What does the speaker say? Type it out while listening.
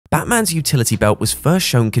Batman's utility belt was first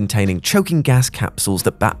shown containing choking gas capsules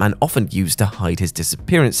that Batman often used to hide his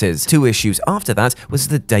disappearances. 2 issues after that was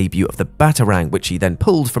the debut of the Batarang, which he then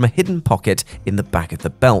pulled from a hidden pocket in the back of the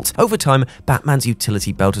belt. Over time, Batman's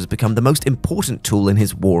utility belt has become the most important tool in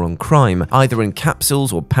his war on crime. Either in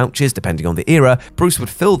capsules or pouches, depending on the era, Bruce would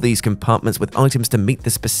fill these compartments with items to meet the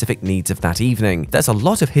specific needs of that evening. There's a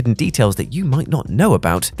lot of hidden details that you might not know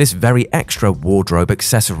about this very extra wardrobe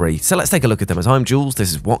accessory. So let's take a look at them. As I'm Jules,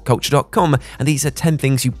 this is WhatCulture.com, and these are 10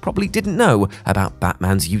 things you probably didn't know about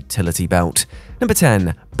Batman's utility belt. Number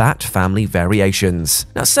 10. Bat Family Variations.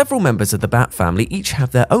 Now, several members of the Bat family each have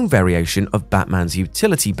their own variation of Batman's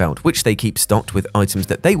utility belt, which they keep stocked with items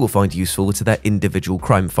that they will find useful to their individual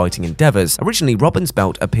crime-fighting endeavors. Originally, Robin's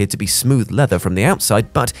belt appeared to be smooth leather from the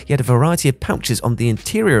outside, but he had a variety of pouches on the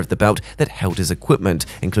interior of the belt that held his equipment,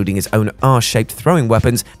 including his own R-shaped throwing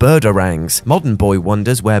weapons, Birdarangs. Modern boy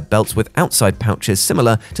wonders wear belts with outside pouches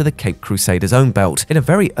similar to the Cape Crusader's own belt. In a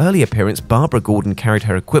very early appearance, Barbara Gordon carried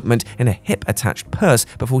her equipment in a hip-attached purse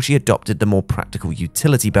before she adopted the more practical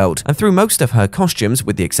utility belt. And through most of her costumes,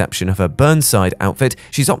 with the exception of her Burnside outfit,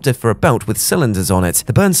 she's opted for a belt with cylinders on it.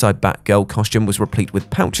 The Burnside Batgirl costume was replete with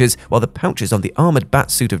pouches, while the pouches on the armored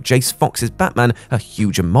batsuit of Jace Fox's Batman are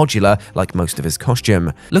huge and modular, like most of his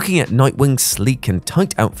costume. Looking at Nightwing's sleek and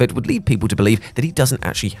tight outfit would lead people to believe that he doesn't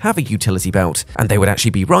actually have a utility belt. And they would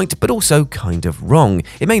actually be right, but also kind of wrong.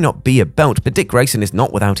 It may not be a belt, but Dick Grayson is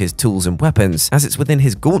not without his tools and weapons, as it's within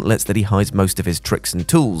his gauntlets that he hides most of his tricks and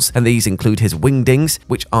tools, and these include his wingdings,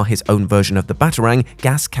 which are his own version of the Batarang,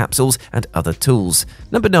 gas capsules, and other tools.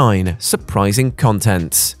 Number 9. Surprising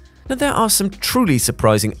contents. Now, there are some truly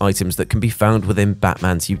surprising items that can be found within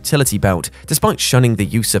Batman's utility belt. Despite shunning the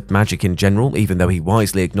use of magic in general, even though he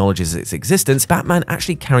wisely acknowledges its existence, Batman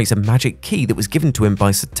actually carries a magic key that was given to him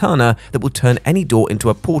by Zatanna that will turn any door into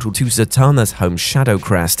a portal to Zatanna's home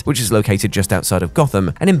Shadowcrest, which is located just outside of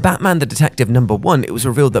Gotham. And in Batman the Detective #1, it was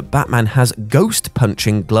revealed that Batman has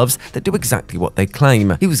ghost-punching gloves that do exactly what they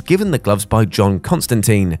claim. He was given the gloves by John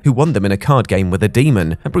Constantine, who won them in a card game with a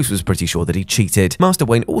demon, and Bruce was pretty sure that he cheated. Master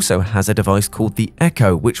Wayne also has a device called the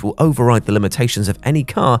Echo, which will override the limitations of any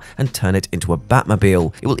car and turn it into a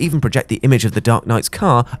Batmobile. It will even project the image of the Dark Knight's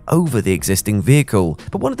car over the existing vehicle.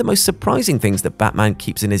 But one of the most surprising things that Batman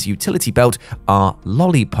keeps in his utility belt are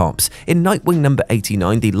lollipops. In Nightwing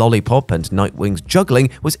 #89, the lollipop and Nightwing's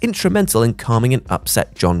juggling was instrumental in calming an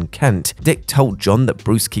upset John Kent. Dick told John that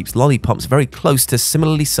Bruce keeps lollipops very close to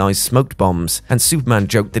similarly sized smoked bombs, and Superman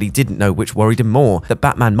joked that he didn't know which worried him more, that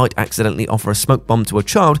Batman might accidentally offer a smoke bomb to a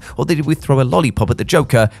child, or that he would throw a lollipop at the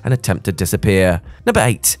Joker and attempt to disappear. Number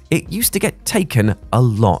 8. It used to get taken a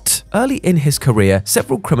lot. Early in his career,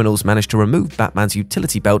 several criminals managed to remove Batman's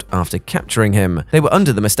utility belt after capturing him. They were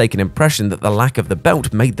under the mistaken impression that the lack of the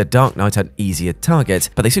belt made the Dark Knight an easier target,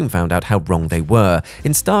 but they soon found out how wrong they were.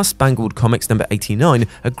 In Star Spangled Comics #89,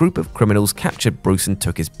 a group of criminals captured Bruce and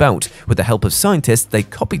took his belt. With the help of scientists, they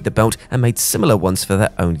copied the belt and made similar ones for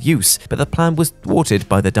their own use, but the plan was thwarted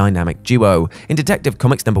by the dynamic duo. In Detective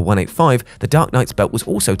Comics #185, the Dark Knight's belt was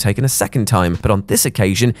also taken a second time, but on this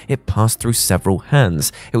occasion, it passed through several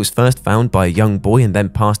hands. It was first found by a young boy and then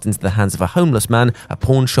passed into the hands of a homeless man, a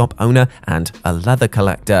pawn shop owner, and a leather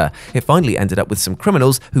collector. It finally ended up with some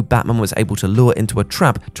criminals who Batman was able to lure into a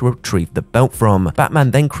trap to retrieve the belt from.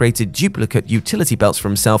 Batman then created duplicate utility belts for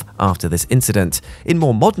himself after this incident. In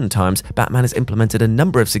more modern times, Batman has implemented a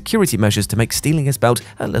number of security measures to make stealing his belt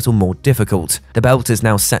a little more difficult. The belt is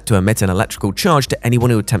now set to emit an electrical charge to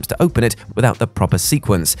anyone who attempts to open it without the proper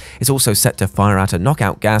sequence. It's also set to fire out a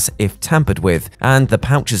knockout gas if tampered with, and the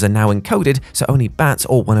pouches are now encoded so only Bats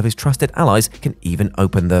or one of his trusted allies can even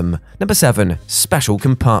open them. Number 7. Special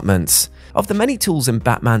compartments. Of the many tools in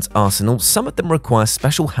Batman's arsenal, some of them require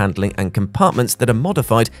special handling and compartments that are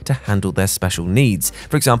modified to handle their special needs.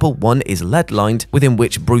 For example, one is lead-lined, within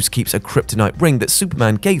which Bruce keeps a kryptonite ring that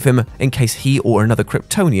Superman gave him in case he or another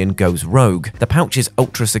Kryptonian goes rogue. The pouch is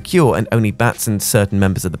ultra-secure and only Bats and certain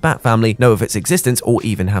members of the Bat family know of its existence or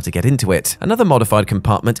even how to get into it. Another modified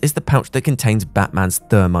compartment is the pouch that contains Batman's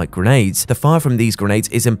thermite grenades. The fire from these grenades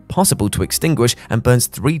is impossible to extinguish and burns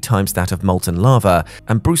 3 times that of molten lava,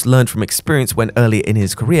 and Bruce learned from experience when earlier in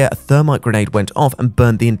his career a thermite grenade went off and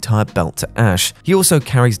burned the entire belt to ash. He also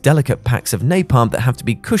carries delicate packs of napalm that have to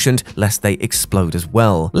be cushioned lest they explode as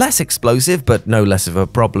well. Less explosive, but no less of a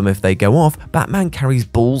problem if they go off, Batman carries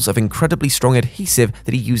balls of incredibly strong adhesive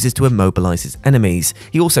that he uses to immobilize his enemies.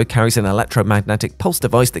 He also carries an electromagnetic pulse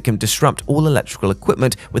device that can disrupt all electrical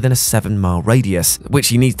equipment within a 7-mile radius, which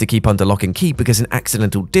he needs to keep under lock and key because an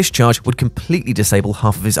accidental discharge would completely disable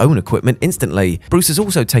half of his own equipment instantly. Bruce has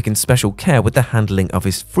also taken special special care with the handling of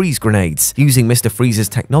his freeze grenades. Using Mr. Freeze's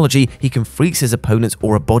technology, he can freeze his opponents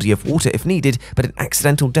or a body of water if needed, but an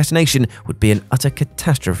accidental detonation would be an utter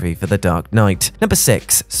catastrophe for the Dark Knight. Number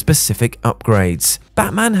 6. Specific upgrades.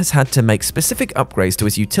 Batman has had to make specific upgrades to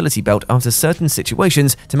his utility belt after certain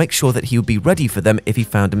situations to make sure that he would be ready for them if he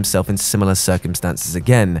found himself in similar circumstances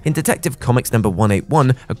again. In Detective Comics number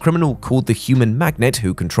 181, a criminal called the Human Magnet,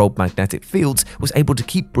 who controlled magnetic fields, was able to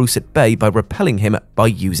keep Bruce at bay by repelling him by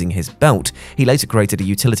using his belt. He later created a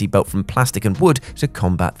utility belt from plastic and wood to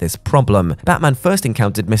combat this problem. Batman first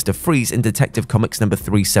encountered Mr. Freeze in Detective Comics number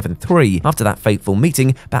 373. After that fateful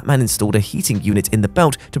meeting, Batman installed a heating unit in the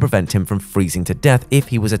belt to prevent him from freezing to death if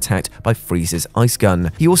he was attacked by Freeze's ice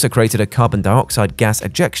gun. He also created a carbon dioxide gas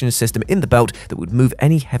ejection system in the belt that would move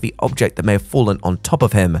any heavy object that may have fallen on top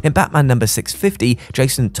of him. In Batman number 650,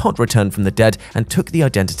 Jason Todd returned from the dead and took the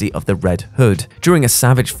identity of the Red Hood. During a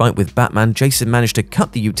savage fight with Batman, Jason managed to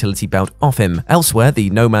cut the utility belt off him. Elsewhere,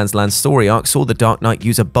 the No Man's Land story arc saw the Dark Knight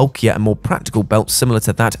use a bulkier and more practical belt similar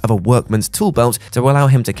to that of a workman's tool belt to allow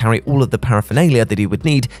him to carry all of the paraphernalia that he would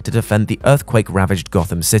need to defend the earthquake-ravaged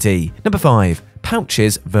Gotham City. Number 5.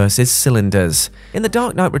 Pouches versus cylinders. In The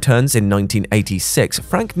Dark Knight Returns in 1986,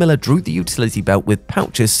 Frank Miller drew the utility belt with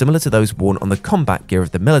pouches similar to those worn on the combat gear of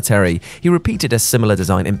the military. He repeated a similar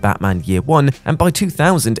design in Batman Year One, and by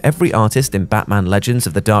 2000, every artist in Batman Legends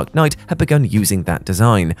of the Dark Knight had begun using that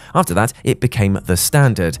design. After that, it became the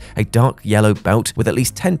standard, a dark yellow belt with at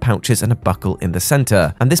least 10 pouches and a buckle in the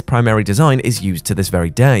center, and this primary design is used to this very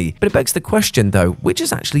day. But it begs the question though, which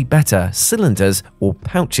is actually better, cylinders or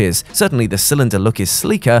pouches? Certainly the cylinder look is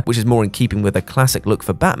sleeker, which is more in keeping with a classic look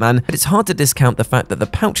for Batman, but it's hard to discount the fact that the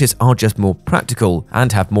pouches are just more practical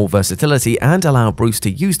and have more versatility and allow Bruce to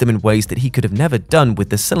use them in ways that he could have never done with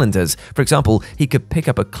the cylinders. For example, he could pick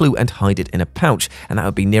up a clue and hide it in a pouch, and that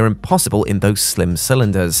would be near impossible in those slim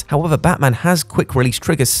cylinders. However, Batman has quick release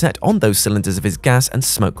triggers set on those cylinders of his gas and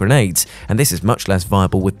smoke grenades, and this is much less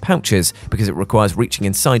viable with pouches because it requires reaching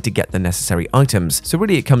inside to get the necessary items. So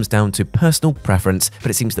really it comes down to personal preference, but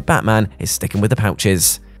it seems that Batman is sticking with the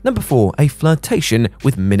pouches. Number 4. A flirtation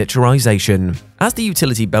with miniaturization. As the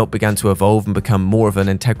utility belt began to evolve and become more of an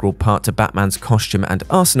integral part to Batman's costume and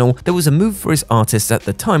arsenal, there was a move for his artists at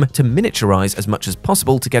the time to miniaturize as much as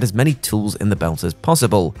possible to get as many tools in the belt as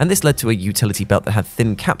possible, and this led to a utility belt that had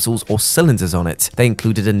thin capsules or cylinders on it. They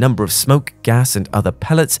included a number of smoke, gas, and other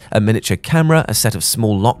pellets, a miniature camera, a set of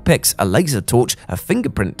small lockpicks, a laser torch, a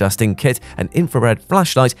fingerprint dusting kit, an infrared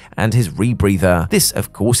flashlight, and his rebreather. This,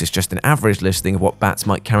 of course, is just an average listing of what bats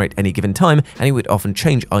might carry at any given time, and he would often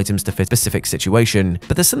change items to fit specific situations.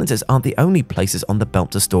 But the cylinders aren't the only places on the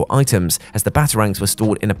belt to store items, as the batarangs were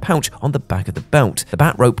stored in a pouch on the back of the belt. The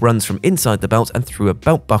bat rope runs from inside the belt and through a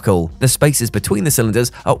belt buckle. The spaces between the cylinders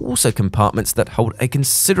are also compartments that hold a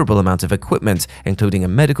considerable amount of equipment, including a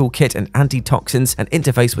medical kit and antitoxins, an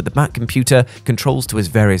interface with the bat computer, controls to his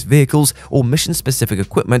various vehicles, or mission-specific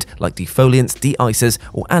equipment like defoliants, de-icers,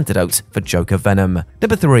 or antidotes for Joker venom.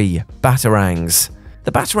 Number 3. Batarangs.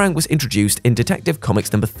 The Batarang was introduced in Detective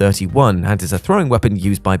Comics number 31 and is a throwing weapon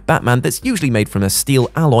used by Batman that's usually made from a steel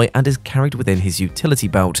alloy and is carried within his utility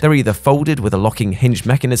belt. They're either folded with a locking hinge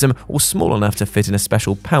mechanism or small enough to fit in a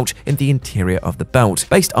special pouch in the interior of the belt.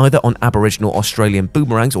 Based either on Aboriginal Australian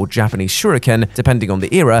boomerangs or Japanese shuriken, depending on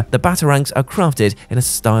the era, the Batarangs are crafted in a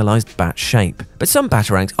stylized bat shape. But some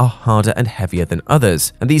Batarangs are harder and heavier than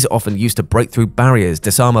others, and these are often used to break through barriers,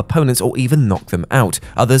 disarm opponents, or even knock them out.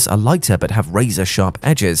 Others are lighter but have razor-sharp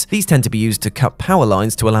edges. These tend to be used to cut power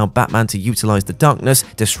lines to allow Batman to utilize the darkness,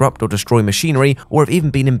 disrupt or destroy machinery, or have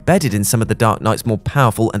even been embedded in some of the Dark Knight's more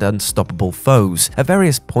powerful and unstoppable foes. At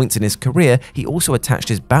various points in his career, he also attached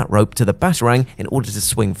his bat rope to the Batarang in order to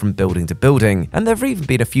swing from building to building. And there have even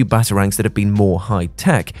been a few Batarangs that have been more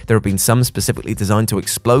high-tech. There have been some specifically designed to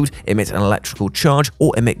explode, emit an electrical charge,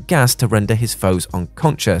 or emit gas to render his foes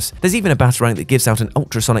unconscious. There's even a Batarang that gives out an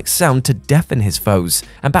ultrasonic sound to deafen his foes.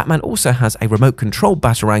 And Batman also has a remote control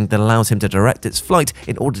Batarang that allows him to direct its flight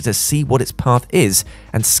in order to see what its path is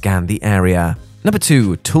and scan the area. Number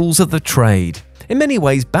 2. Tools of the trade. In many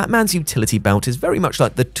ways, Batman's utility belt is very much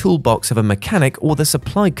like the toolbox of a mechanic or the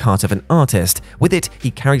supply cart of an artist. With it,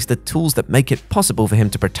 he carries the tools that make it possible for him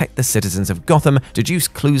to protect the citizens of Gotham, deduce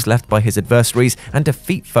clues left by his adversaries, and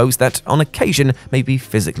defeat foes that, on occasion, may be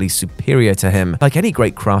physically superior to him. Like any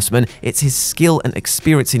great craftsman, it's his skill and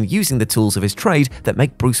experience in using the tools of his trade that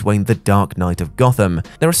make Bruce Wayne the Dark Knight of Gotham.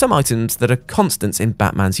 There are some items that are constants in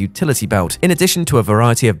Batman's utility belt. In addition to a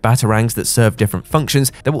variety of Batarangs that serve different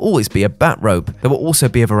functions, there will always be a bat rope. There will also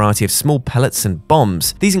be a variety of small pellets and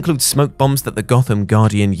bombs. These include smoke bombs that the Gotham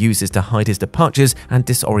Guardian uses to hide his departures and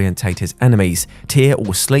disorientate his enemies, tear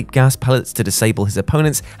or slate gas pellets to disable his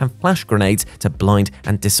opponents, and flash grenades to blind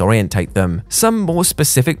and disorientate them. Some more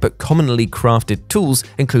specific but commonly crafted tools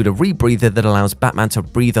include a rebreather that allows Batman to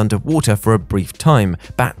breathe underwater for a brief time,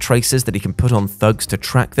 bat tracers that he can put on thugs to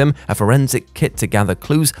track them, a forensic kit to gather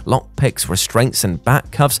clues, lockpicks, restraints and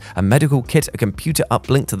bat cuffs, a medical kit, a computer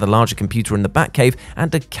uplink to the larger computer in the Batcave,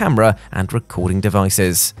 and a camera and recording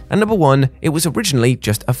devices. And number 1, it was originally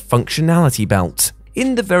just a functionality belt.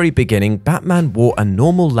 In the very beginning, Batman wore a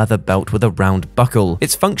normal leather belt with a round buckle.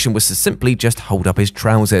 Its function was to simply just hold up his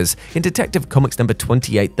trousers. In Detective Comics number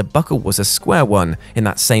 28, the buckle was a square one. In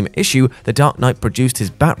that same issue, the Dark Knight produced his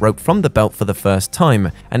bat rope from the belt for the first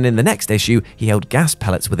time, and in the next issue, he held gas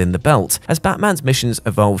pellets within the belt. As Batman's missions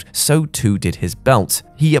evolved, so too did his belt.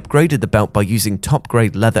 He upgraded the belt by using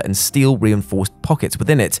top-grade leather and steel reinforced pockets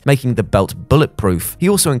within it, making the belt bulletproof. He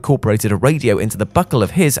also incorporated a radio into the buckle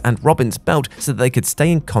of his and Robin's belt so that they could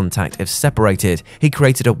stay in contact if separated. He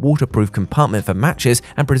created a waterproof compartment for matches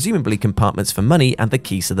and presumably compartments for money and the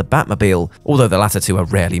keys to the Batmobile, although the latter two are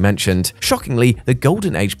rarely mentioned. Shockingly, the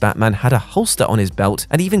Golden Age Batman had a holster on his belt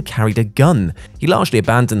and even carried a gun. He largely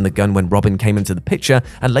abandoned the gun when Robin came into the picture,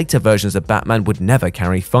 and later versions of Batman would never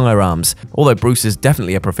carry firearms. Although Bruce is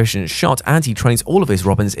definitely a proficient shot and he trains all of his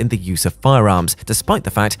Robins in the use of firearms, despite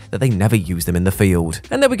the fact that they never use them in the field.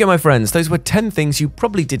 And there we go, my friends. Those were 10 things you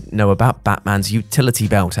probably didn't know about Batman's utility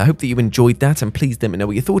belt. I hope that you enjoyed that, and please let me know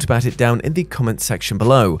what you thought about it down in the comments section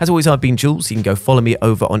below. As always, I've been Jules. You can go follow me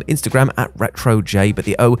over on Instagram at RetroJ, but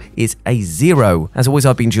the O is a 0. As always,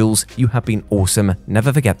 I've been Jules. You have been awesome.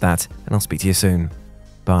 Never forget that, and I'll speak to you soon.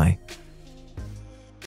 Bye.